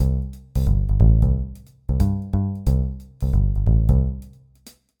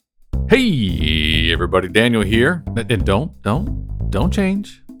everybody, Daniel here. And don't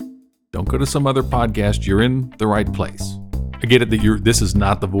change. Don't go to some other podcast. You're in the right place. I get it that this is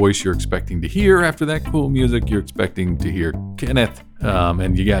not the voice you're expecting to hear after that cool music. You're expecting to hear Kenneth,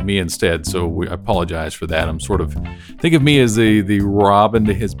 and you got me instead. So I apologize for that. I'm sort of think of me as the Robin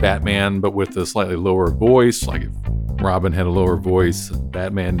to his Batman, but with a slightly lower voice. Like if Robin had a lower voice than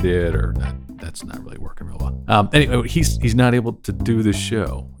Batman did, or that's not really working real well. Anyway, he's not able to do the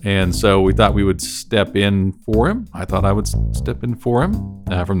show, and so we thought we would step in for him. I thought I would step in for him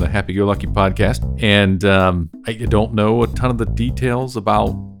from the Happy Go Lucky podcast, and I don't know a ton of the details about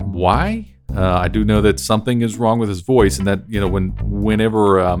why. I do know that something is wrong with his voice, and that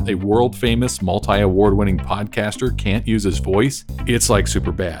whenever a world famous, multi-award-winning podcaster can't use his voice, it's like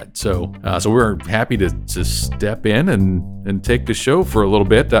super bad. So we're happy to step in and take the show for a little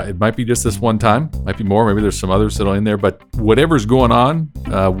bit. It might be just this one time, might be more. Maybe there's some others that are in there. But whatever's going on,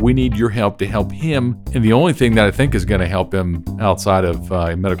 we need your help to help him. And the only thing that I think is going to help him outside of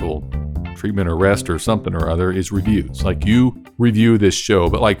medical treatment or rest or something or other is reviews. Like, you review this show,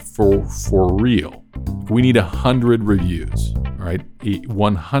 but like for real, we need 100 reviews. All right,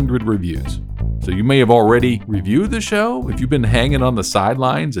 100 reviews. So you may have already reviewed the show. If you've been hanging on the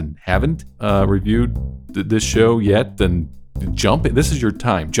sidelines and haven't reviewed this show yet, then jump in. This is your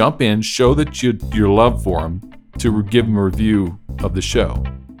time. Jump in, show that your love for him, to give him a review of the show.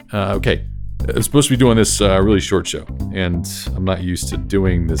 Okay. I'm supposed to be doing this really short show, and I'm not used to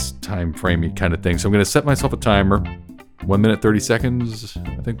doing this time framey kind of thing. So I'm going to set myself a timer, 1 minute, 30 seconds.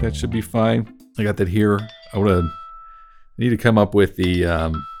 I think that should be fine. I got that here. I need to come up with the,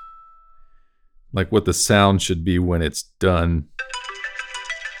 like what the sound should be when it's done.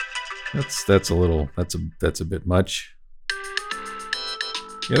 That's a bit much.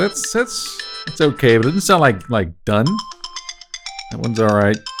 Yeah, that's okay, but it doesn't sound like done. That one's all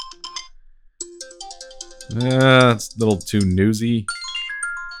right. It's a little too newsy.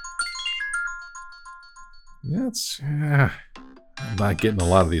 Yeah, I'm not getting a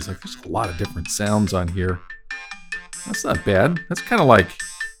lot of these. Like, there's a lot of different sounds on here. That's not bad. That's kind of like...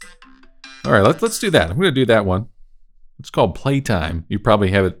 All right, let's do that. I'm going to do that one. It's called Playtime. You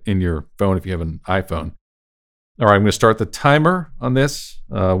probably have it in your phone if you have an iPhone. All right, I'm going to start the timer on this.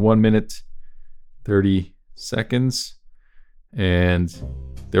 1 minute, 30 seconds. And...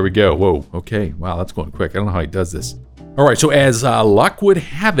 there we go. Whoa. Okay. Wow, that's going quick. I don't know how he does this. All right. So as luck would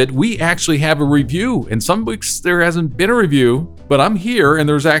have it, we actually have a review. And some weeks there hasn't been a review, but I'm here and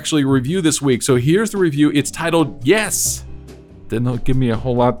there's actually a review this week. So here's the review. It's titled Yes. Didn't give me a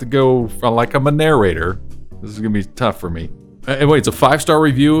whole lot to go like I'm a narrator. This is going to be tough for me. Anyway, it's a 5-star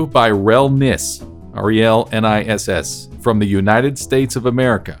review by Relniss, R-E-L-N-I-S-S, from the United States of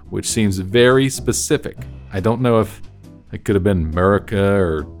America, which seems very specific. I don't know if it could have been America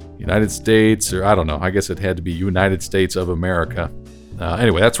or United States, or I don't know. I guess it had to be United States of America.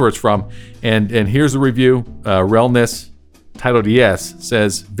 Anyway, that's where it's from. And here's the review. Relniss, titled Yes,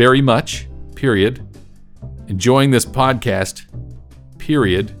 says, very much, period. Enjoying this podcast,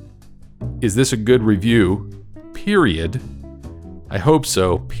 period. Is this a good review, period. I hope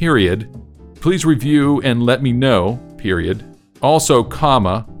so, period. Please review and let me know, period. Also,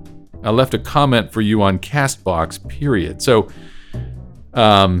 comma, I left a comment for you on Castbox, period. So,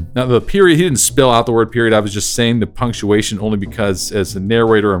 now the period, he didn't spell out the word period. I was just saying the punctuation only because as a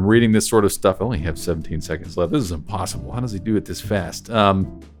narrator, I'm reading this sort of stuff. I only have 17 seconds left. This is impossible. How does he do it this fast? I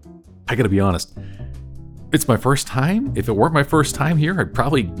gotta be honest. It's my first time. If it weren't my first time here, I'd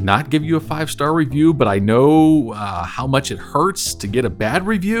probably not give you a 5-star review, but I know how much it hurts to get a bad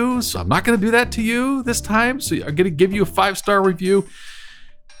review. So I'm not gonna do that to you this time. So I'm gonna give you a 5-star review.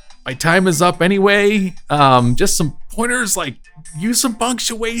 My time is up anyway. Just some pointers, like use some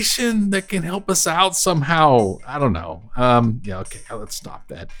punctuation that can help us out somehow. I don't know. Yeah, okay, let's stop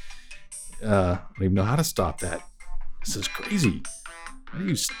that. I don't even know how to stop that. This is crazy. How do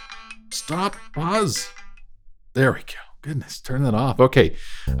you stop, pause? There we go. Goodness, turn that off. Okay.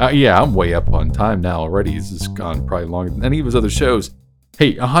 Yeah, I'm way up on time now already. This has gone probably longer than any of his other shows.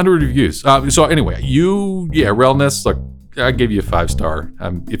 Hey, 100 reviews. So anyway, Relniss, look, I give you a 5-star.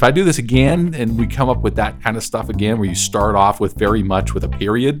 If I do this again and we come up with that kind of stuff again, where you start off with very much with a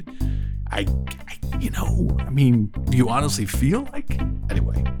period, do you honestly feel like?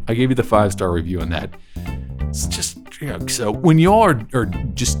 Anyway, I gave you the 5-star review on that. It's just, so when y'all are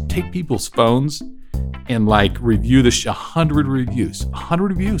just take people's phones and like review 100 reviews.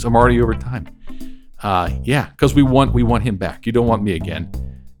 100 reviews. I'm already over time. Because we want him back. You don't want me again.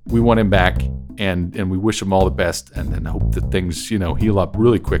 We want him back. And we wish him all the best, and then hope that things, heal up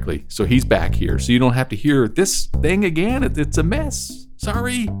really quickly. So he's back here, so you don't have to hear this thing again. It's a mess.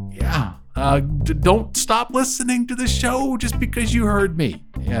 Sorry. Yeah. don't stop listening to the show just because you heard me.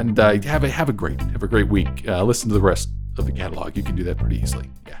 And have a great week. Listen to the rest of the catalog. You can do that pretty easily.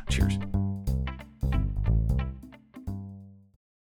 Yeah, cheers.